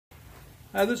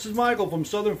Hi, this is Michael from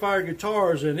Southern Fire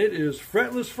Guitars, and it is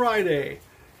Fretless Friday,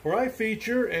 where I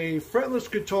feature a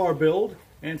fretless guitar build,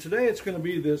 and today it's going to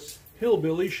be this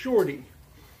Hillbilly Shorty.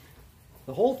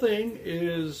 The whole thing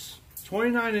is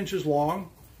 29 inches long,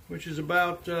 which is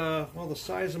about, well, the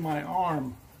size of my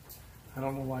arm. I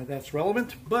don't know why that's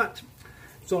relevant, but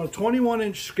it's on a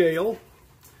 21-inch scale.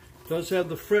 It does have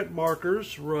the fret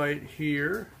markers right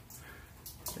here.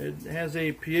 It has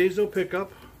a piezo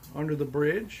pickup under the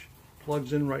bridge.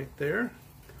 Plugs in right there.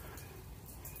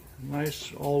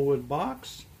 Nice all-wood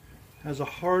box. Has a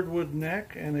hardwood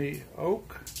neck and a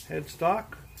oak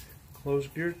headstock.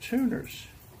 Closed gear tuners.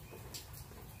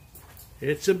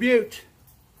 It's a beaut.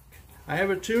 I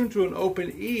have it tuned to an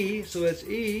open E, so that's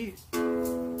E,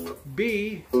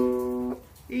 B,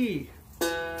 E.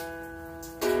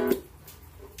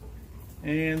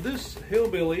 And this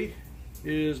Hillbilly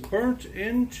is burnt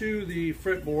into the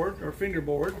fretboard or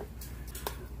fingerboard.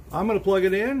 I'm going to plug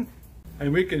it in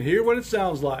and we can hear what it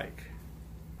sounds like.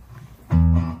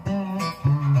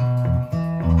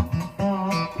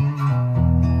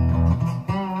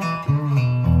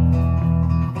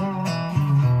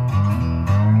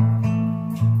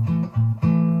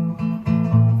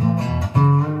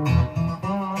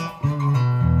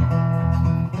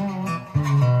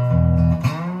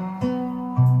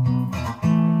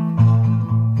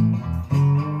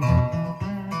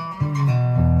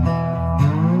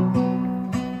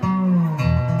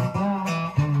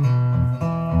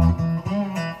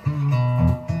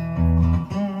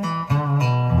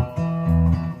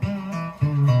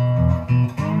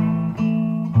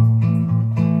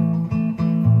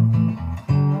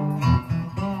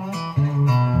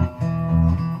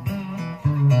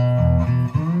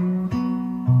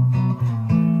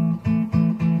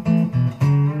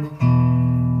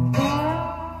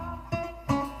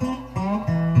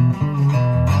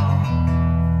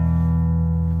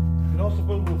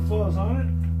 Fuzz on it.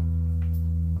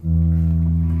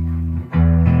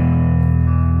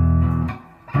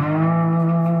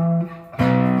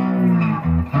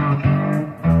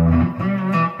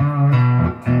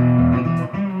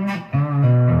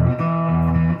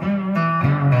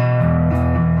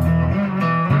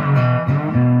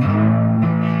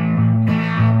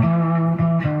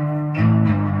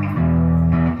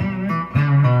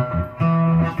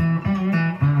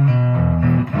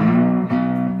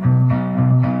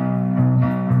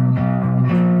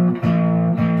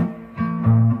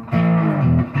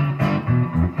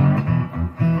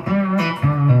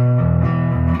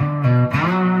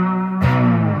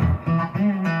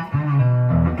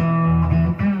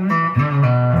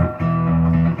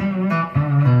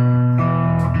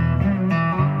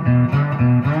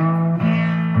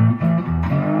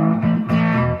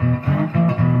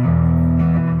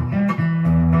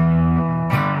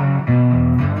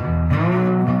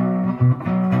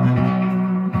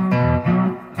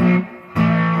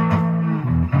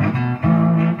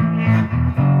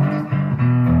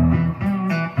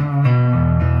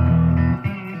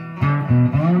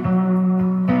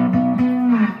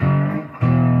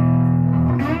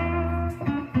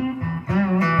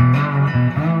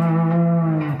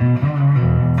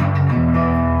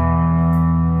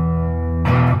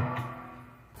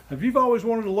 If you've always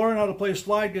wanted to learn how to play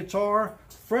slide guitar,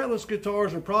 fretless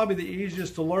guitars are probably the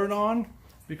easiest to learn on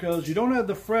because you don't have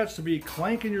the frets to be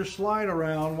clanking your slide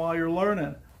around while you're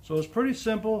learning. So it's pretty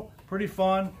simple, pretty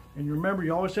fun, and you remember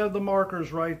you always have the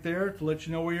markers right there to let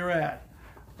you know where you're at.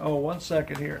 Oh, 1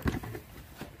 second here.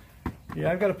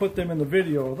 Yeah, I've got to put them in the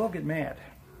video or they'll get mad.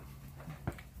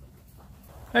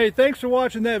 Hey, thanks for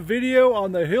watching that video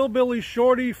on the Hillbilly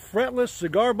Shorty fretless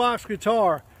cigar box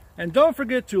guitar. And don't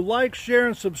forget to like, share,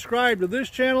 and subscribe to this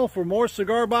channel for more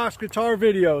cigar box guitar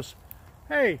videos.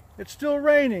 Hey, it's still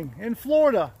raining in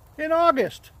Florida in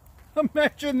August.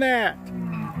 Imagine that.